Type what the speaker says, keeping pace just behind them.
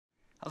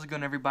How's it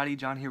going, everybody?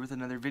 John here with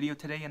another video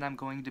today, and I'm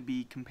going to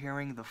be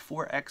comparing the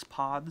 4X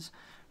pods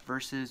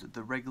versus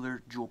the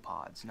regular Juul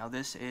pods. Now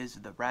this is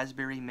the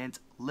Raspberry Mint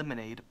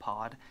Lemonade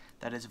pod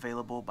that is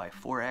available by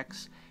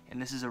 4X,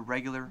 and this is a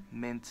regular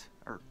mint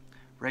or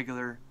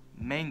regular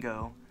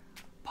mango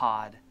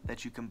pod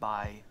that you can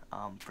buy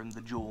from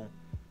the Juul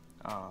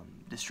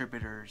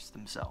distributors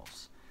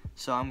themselves.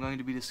 So I'm going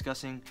to be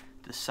discussing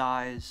the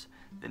size,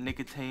 the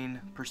nicotine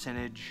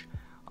percentage,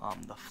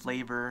 the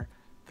flavor,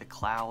 the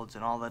clouds,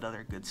 and all that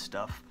other good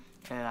stuff,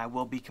 and I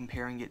will be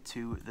comparing it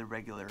to the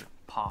regular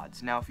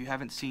pods. Now if you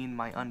haven't seen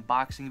my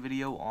unboxing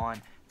video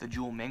on the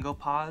Juul mango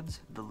pods,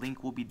 the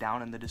link will be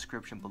down in the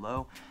description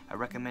below. I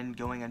recommend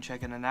going and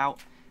checking it out.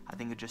 I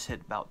think it just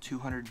hit about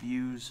 200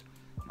 views.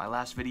 My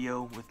last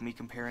video with me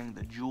comparing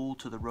the Juul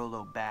to the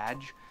Rolo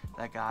badge,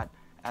 that got,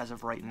 as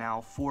of right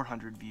now,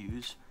 400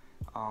 views.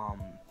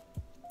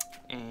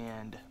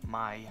 And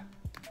my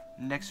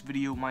next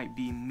video might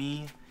be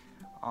me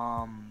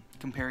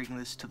comparing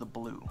this to the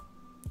blue,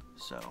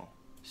 so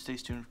stay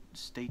tuned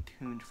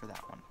for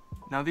that one.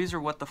 Now these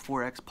are what the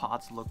 4X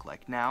pods look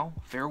like. Now,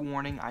 fair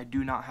warning, I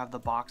do not have the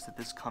box that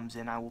this comes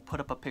in. I will put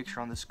up a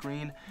picture on the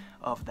screen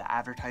of the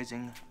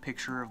advertising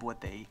picture of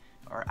what they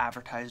are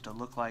advertised to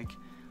look like,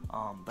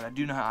 but I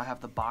do not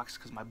have the box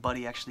because my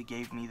buddy actually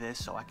gave me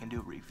this so I can do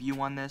a review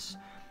on this.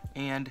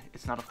 And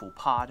it's not a full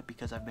pod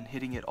because I've been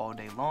hitting it all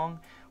day long,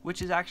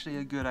 which is actually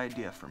a good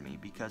idea for me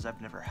because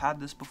I've never had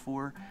this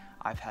before.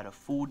 I've had a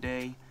full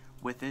day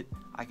with it.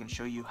 I can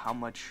show you how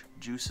much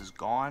juice is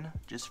gone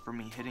just for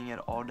me hitting it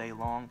all day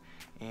long,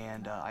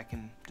 and I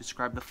can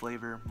describe the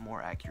flavor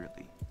more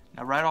accurately.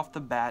 Now right off the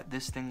bat,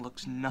 this thing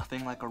looks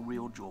nothing like a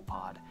real Juul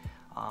pod.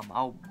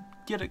 I'll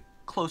get a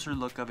closer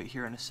look of it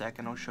here in a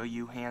second. I'll show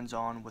you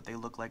hands-on what they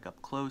look like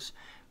up close,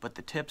 but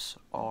the tips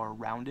are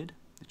rounded,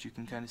 that you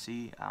can kind of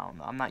see.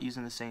 I'm not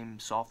using the same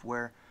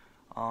software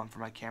for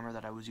my camera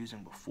that I was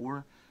using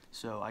before,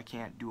 so I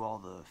can't do all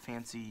the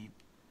fancy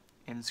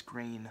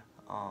in-screen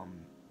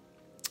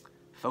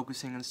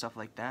focusing and stuff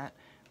like that,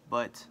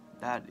 but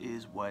that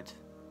is what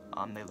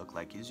they look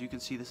like. As you can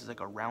see, this is like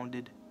a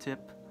rounded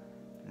tip,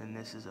 and then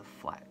this is a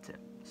flat tip.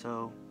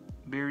 So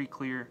very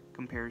clear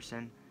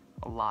comparison,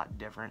 a lot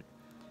different.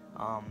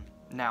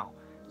 Now,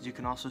 as you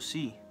can also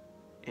see,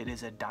 it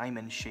is a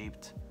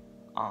diamond-shaped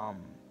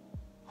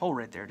hole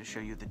right there to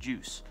show you the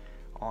juice.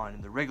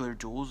 On the regular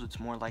Juuls, it's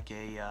more like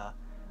a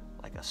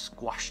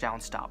squashed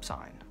down stop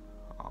sign,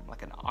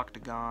 like an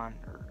octagon,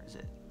 or is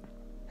it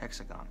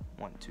hexagon?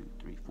 1, 2,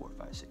 3, 4,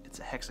 5, 6. It's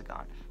a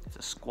hexagon. It's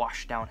a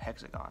squashed down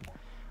hexagon.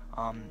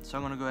 So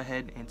I'm going to go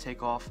ahead and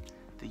take off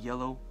the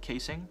yellow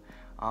casing.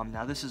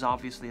 Now this is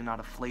obviously not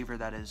a flavor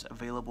that is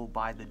available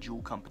by the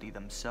Juul company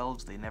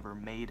themselves. They never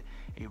made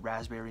a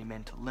raspberry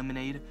mint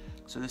lemonade,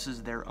 so this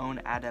is their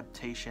own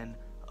adaptation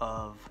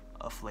of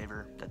a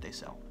flavor that they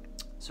sell.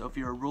 So if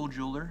you're a real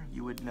Juuler,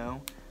 you would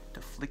know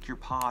to flick your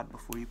pod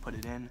before you put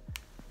it in.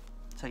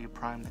 That's how you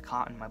prime the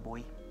cotton, my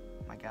boy,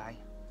 my guy,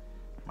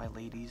 my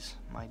ladies,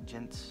 my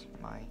gents,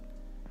 my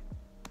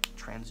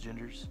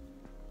transgenders.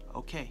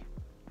 Okay,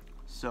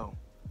 so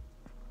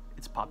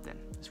it's popped in.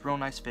 It's a real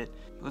nice fit.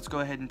 Let's go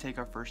ahead and take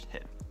our first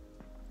hit.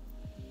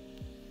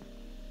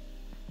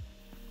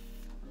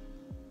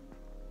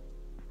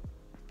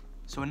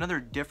 So another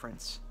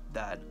difference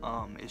that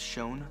is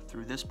shown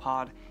through this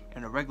pod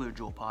and a regular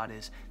Juul pod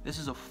is this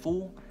is a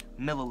full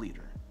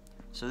milliliter.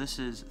 So this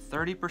is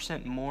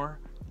 30% more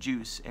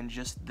juice in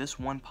just this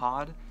one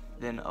pod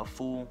than a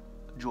full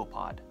Juul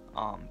pod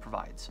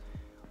provides.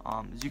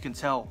 As you can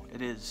tell,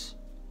 it is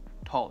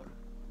taller.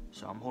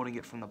 So I'm holding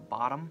it from the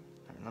bottom.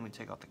 Let me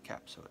take out the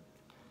cap so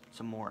it's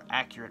a more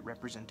accurate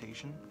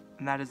representation.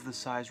 And that is the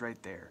size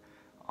right there.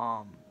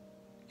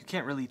 You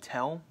can't really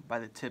tell by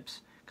the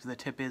tips because the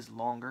tip is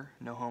longer,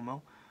 no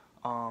homo.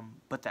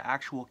 But the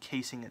actual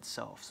casing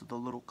itself, so the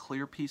little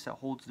clear piece that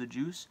holds the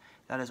juice,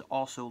 that is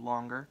also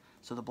longer.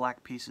 So the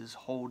black pieces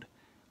hold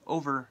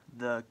over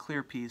the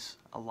clear piece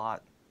a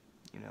lot,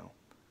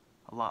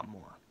 a lot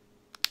more.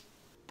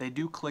 They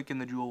do click in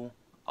the Juul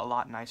a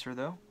lot nicer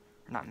though.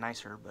 Not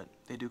nicer, but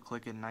they do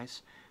click in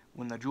nice.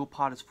 When the Juul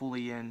pod is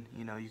fully in,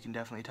 you can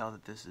definitely tell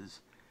that this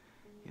is,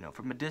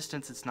 from a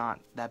distance it's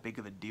not that big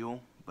of a deal,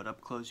 but up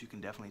close you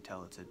can definitely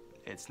tell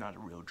it's not a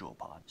real Juul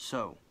pod.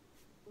 So,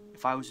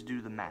 if I was to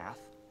do the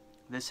math,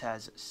 this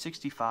has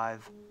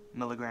 65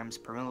 milligrams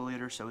per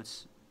milliliter, so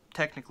it's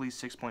technically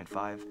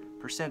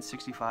 6.5%,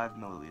 65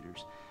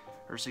 milliliters,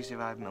 or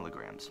 65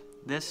 milligrams.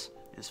 This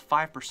is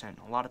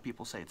 5%. A lot of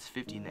people say it's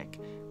 50 nic,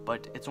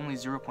 but it's only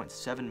 0.7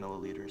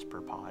 milliliters per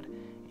pod,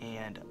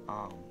 and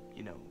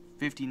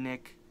 50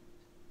 nic,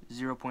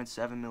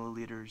 0.7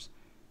 milliliters,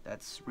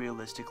 that's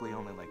realistically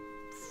only like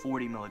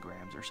 40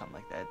 milligrams or something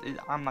like that.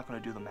 I'm not going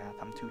to do the math,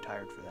 I'm too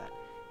tired for that,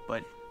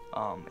 but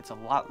it's a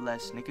lot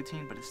less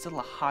nicotine, but it's still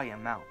a high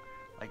amount.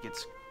 Like,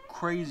 it's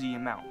crazy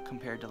amount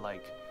compared to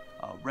like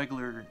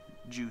regular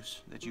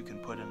juice that you can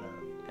put in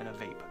a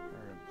vape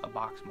or a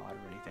box mod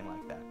or anything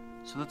like that.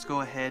 So let's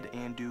go ahead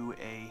and do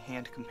a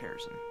hand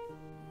comparison.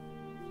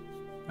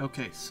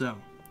 Okay, so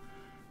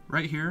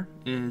right here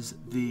is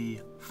the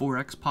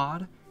 4X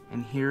pod,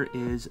 and here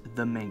is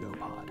the mango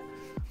pod.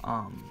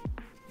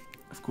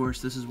 Of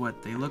course, this is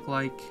what they look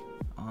like.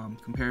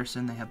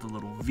 Comparison, they have the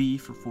little V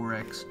for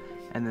 4X,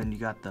 and then you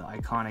got the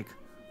iconic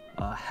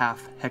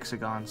half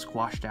hexagon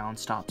squash down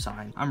stop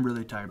sign. I'm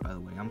really tired, by the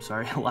way. I'm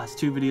sorry. The last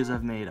 2 videos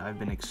I've made, I've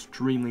been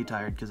extremely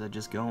tired because I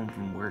just go home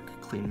from work,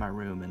 clean my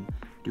room, and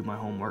do my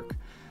homework.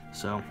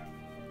 So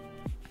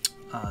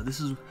this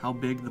is how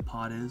big the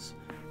pod is.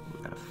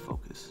 We gotta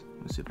focus.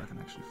 Let me see if I can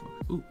actually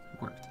focus. Ooh,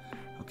 it worked.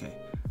 Okay,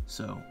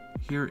 so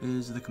here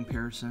is the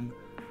comparison.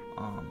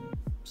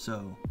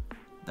 So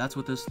that's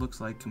what this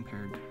looks like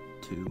compared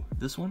to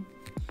this one.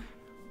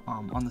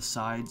 On the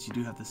sides, you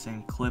do have the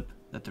same clip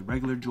that the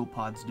regular Juul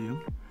pods do,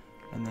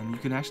 and then you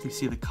can actually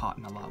see the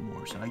cotton a lot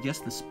more. So I guess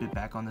the spit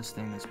back on this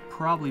thing is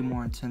probably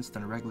more intense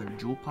than a regular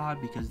Juul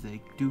pod because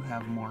they do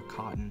have more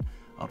cotton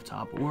up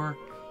top, or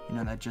you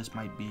know, that just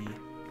might be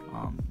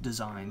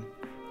design.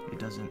 It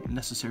doesn't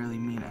necessarily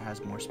mean it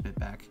has more spit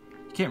back.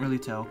 You can't really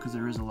tell because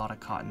there is a lot of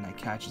cotton that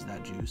catches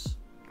that juice.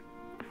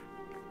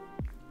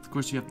 Of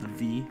course, you have the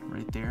V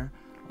right there.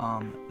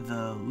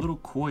 The little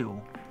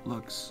coil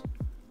looks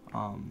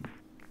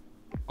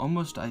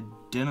almost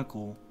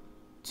identical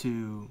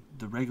to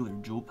the regular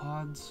Juul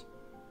pods.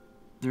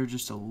 They're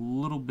just a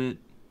little bit,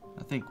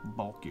 I think,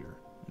 bulkier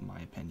in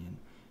my opinion.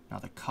 Now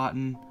the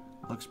cotton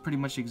looks pretty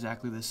much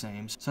exactly the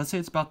same. So I'd say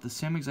it's about the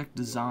same exact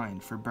design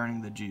for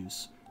burning the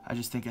juice. I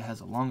just think it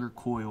has a longer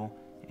coil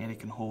and it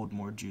can hold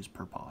more juice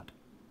per pod.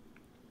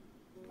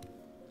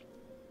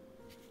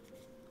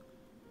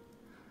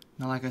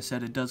 Now, like I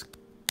said, it does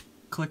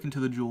click into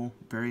the Juul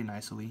very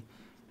nicely,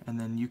 and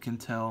then you can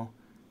tell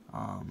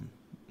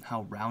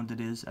how round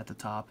it is at the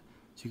top.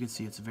 So you can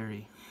see it's a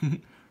very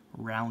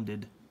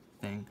rounded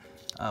thing,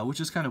 which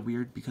is kind of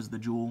weird because the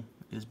Juul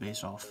is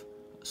based off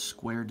a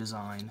square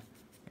design,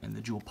 and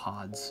the Juul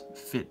pods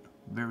fit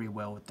very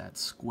well with that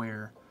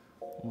square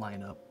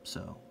lineup.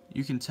 So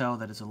you can tell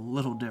that it's a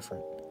little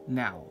different.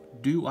 Now,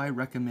 do I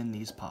recommend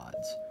these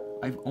pods?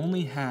 I've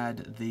only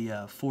had the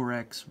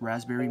 4X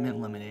Raspberry Mint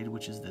Lemonade,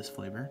 which is this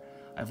flavor.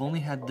 I've only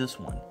had this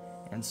one,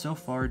 and so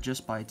far,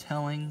 just by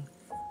telling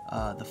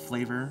the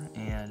flavor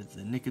and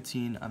the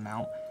nicotine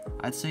amount,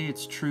 I'd say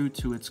it's true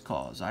to its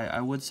cause.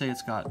 I would say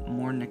it's got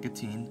more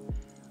nicotine.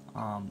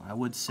 I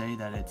would say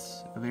that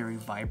it's a very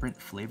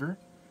vibrant flavor,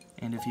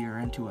 and if you're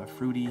into a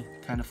fruity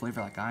kind of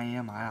flavor like I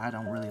am, I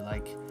don't really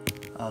like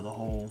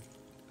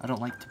I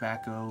don't like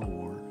tobacco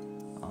or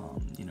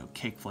you know,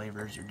 cake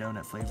flavors or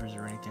donut flavors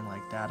or anything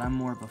like that. I'm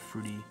more of a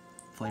fruity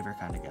flavor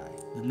kind of guy.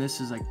 Then this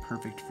is like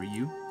perfect for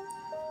you.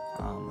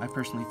 I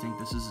personally think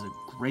this is a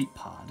great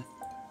pod.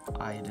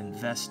 I'd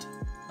invest,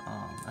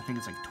 I think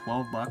it's like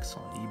 12 bucks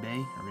on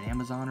eBay or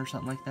Amazon or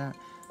something like that.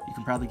 You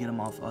can probably get them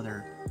off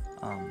other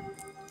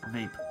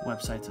vape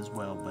websites as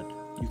well, but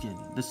you can,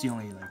 this is the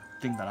only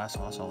like thing that I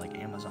saw like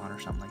Amazon or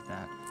something like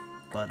that.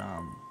 But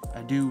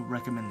I do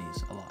recommend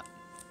these a lot.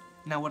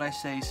 Now, would I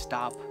say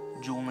stop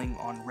juuling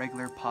on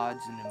regular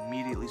pods and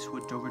immediately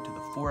switch over to the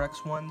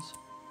 4X ones?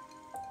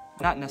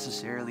 Not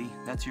necessarily.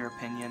 That's your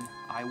opinion.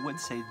 I would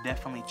say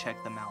definitely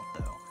check them out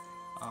though.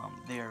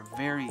 They are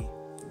very,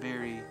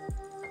 very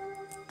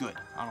good.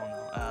 I don't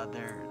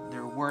know.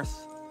 They're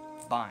worth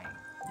buying.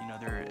 You know,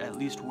 they're at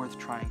least worth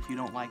trying. If you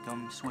don't like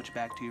them, switch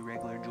back to your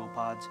regular Juul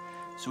pods.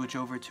 Switch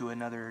over to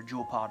another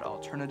Juul pod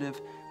alternative.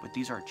 But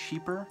these are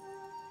cheaper.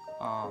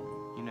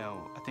 You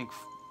know, I think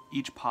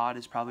each pod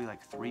is probably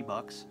like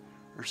 $3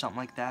 or something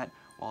like that,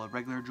 while a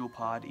regular Juul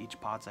pod, each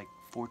pod's like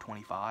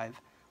 $4.25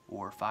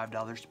 or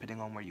 $5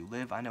 depending on where you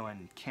live. I know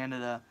in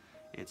Canada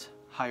it's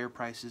higher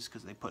prices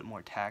because they put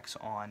more tax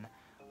on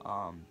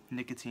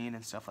nicotine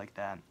and stuff like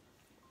that.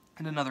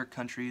 And in other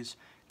countries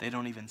they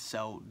don't even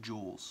sell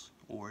Juuls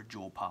or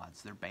Juul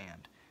pods. They're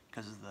banned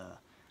because of the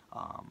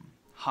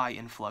high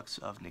influx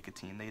of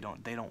nicotine. They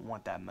don't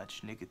want that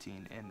much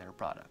nicotine in their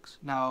products.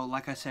 Now,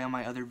 like I say on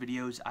my other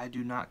videos, I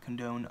do not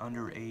condone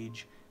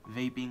underage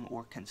vaping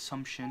or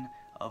consumption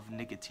of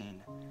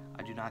nicotine.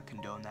 I do not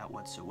condone that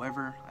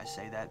whatsoever. I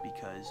say that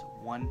because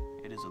 1,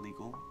 it is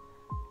illegal,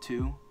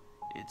 2,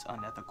 it's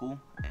unethical,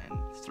 and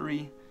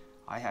 3,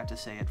 I have to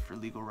say it for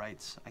legal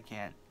rights. I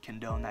can't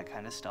condone that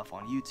kind of stuff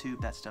on YouTube.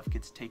 That stuff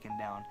gets taken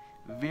down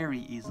very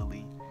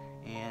easily,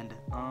 and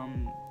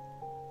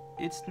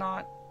it's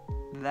not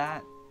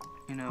that,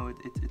 you know,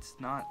 it's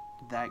not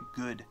that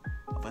good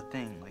of a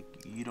thing. Like,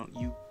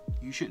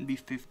 you shouldn't be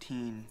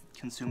 15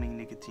 consuming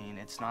nicotine.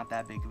 It's not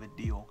that big of a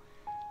deal.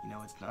 You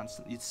know,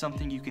 it's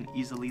something you can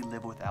easily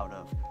live without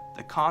of.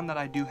 The con that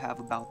I do have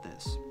about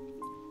this,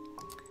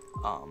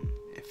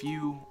 if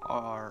you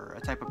are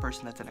a type of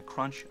person that's in a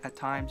crunch at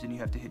times and you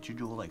have to hit your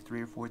Juul like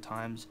 3 or 4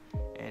 times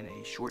in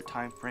a short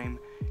time frame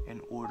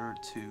in order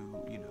to,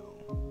 you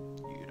know,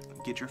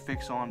 get your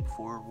fix on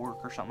before work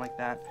or something like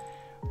that,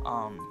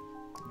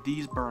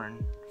 these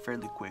burn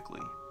fairly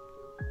quickly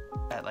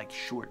at like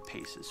short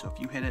paces. So if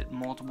you hit it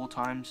multiple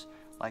times,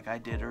 like I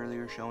did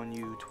earlier, showing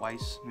you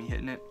twice me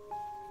hitting it,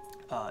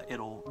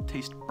 it'll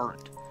taste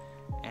burnt.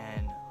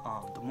 And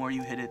the more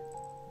you hit it,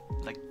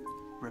 like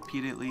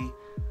repeatedly,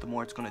 the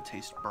more it's going to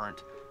taste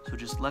burnt. So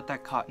just let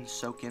that cotton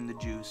soak in the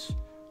juice.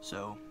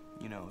 So,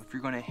 you know, if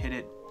you're going to hit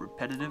it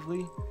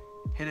repetitively,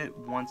 hit it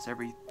once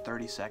every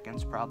 30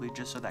 seconds probably,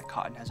 just so that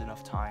cotton has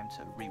enough time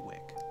to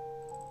re-wick.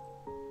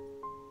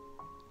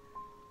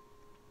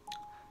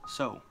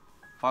 So,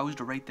 if I was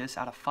to rate this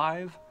out of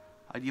 5,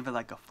 I'd give it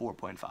like a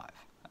 4.5 out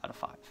of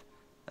 5.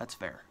 That's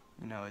fair.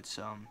 You know, it's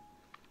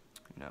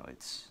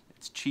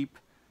cheap.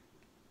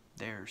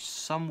 They're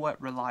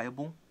somewhat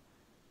reliable.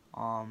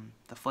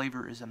 The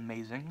flavor is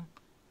amazing,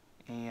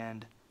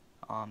 and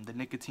the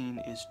nicotine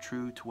is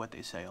true to what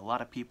they say. A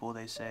lot of people,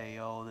 they say,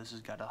 oh, this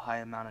has got a high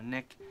amount of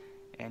nic,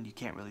 and you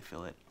can't really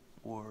feel it,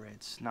 or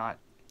it's not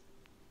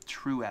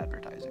true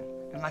advertising.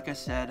 And like I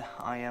said,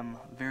 I am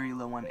very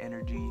low on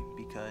energy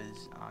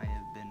because I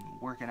have been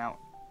working out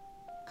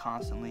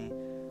constantly.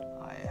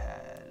 I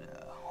had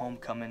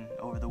homecoming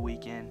over the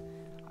weekend.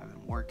 I've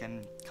been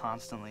working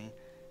constantly.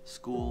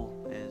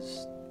 School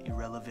is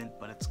irrelevant,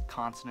 but it's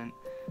constant.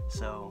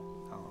 So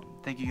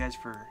thank you guys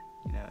for,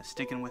 you know,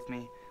 sticking with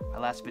me. My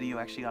last video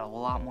actually got a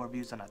lot more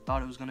views than I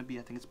thought it was going to be.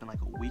 I think it's been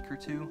like a week or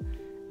two,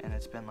 and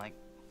it's been like,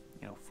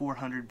 you know,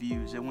 400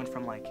 views. It went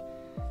from like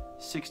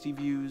 60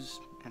 views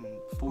in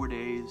 4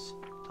 days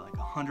to like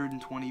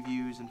 120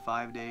 views in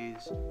 5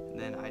 days, and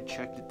then I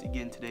checked it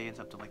again today. It's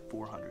up to like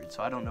 400.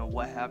 So I don't know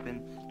what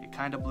happened. It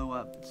kind of blew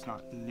up. It's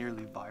not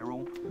nearly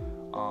viral,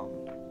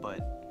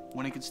 but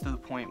when it gets to the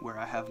point where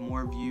I have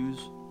more views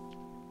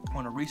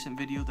on a recent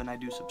video than I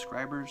do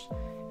subscribers,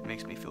 it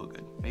makes me feel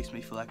good. It makes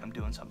me feel like I'm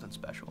doing something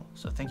special.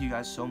 So thank you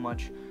guys so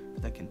much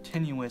for the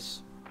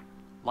continuous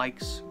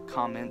likes,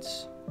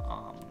 comments,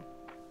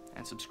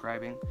 and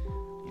subscribing.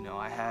 You know,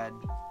 I had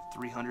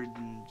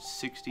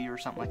 360 or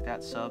something like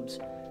that subs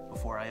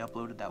before I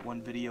uploaded that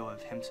one video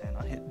of him saying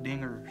I hit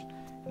dingers,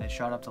 and it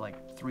shot up to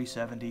like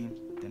 370,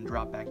 then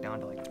dropped back down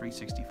to like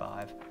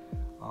 365.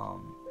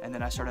 And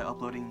then I started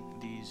uploading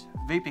these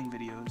vaping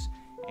videos,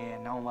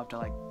 and now I'm up to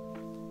like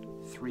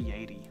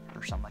 380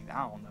 or something like that.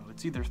 I don't know.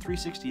 It's either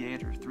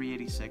 368 or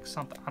 386,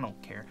 something. I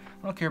don't care.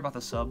 I don't care about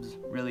the subs,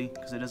 really,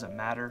 because it doesn't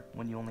matter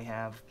when you only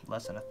have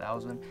less than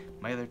 1,000.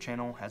 My other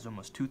channel has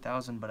almost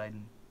 2,000, but I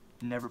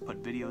never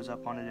put videos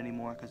up on it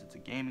anymore because it's a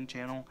gaming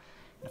channel.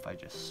 And if I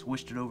just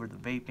switched it over to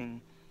vaping,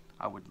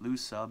 I would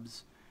lose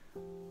subs.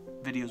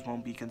 Videos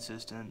won't be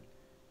consistent,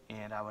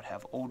 and I would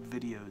have old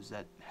videos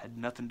that had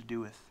nothing to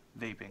do with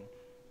vaping,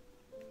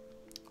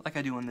 like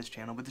I do on this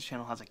channel. But this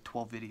channel has like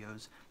 12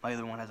 videos. My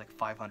other one has like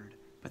 500.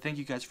 But thank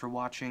you guys for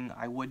watching.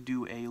 I would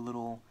do a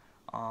little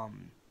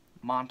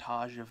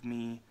montage of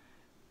me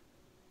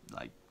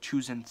like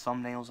choosing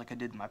thumbnails like I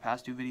did in my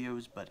past 2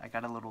 videos, but I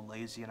got a little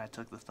lazy and I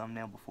took the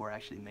thumbnail before I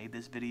actually made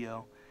this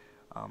video.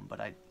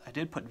 But I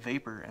did put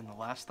vapor in the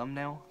last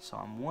thumbnail, so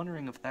I'm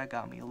wondering if that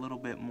got me a little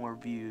bit more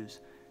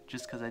views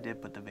just because I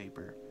did put the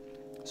vapor.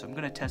 So I'm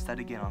going to test that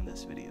again on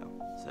this video.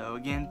 So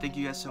again, thank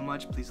you guys so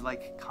much. Please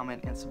like,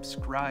 comment, and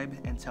subscribe,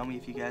 and tell me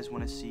if you guys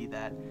want to see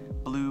that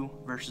blue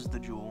versus the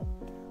Juul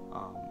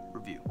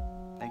review.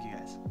 Thank you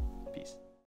guys. Peace.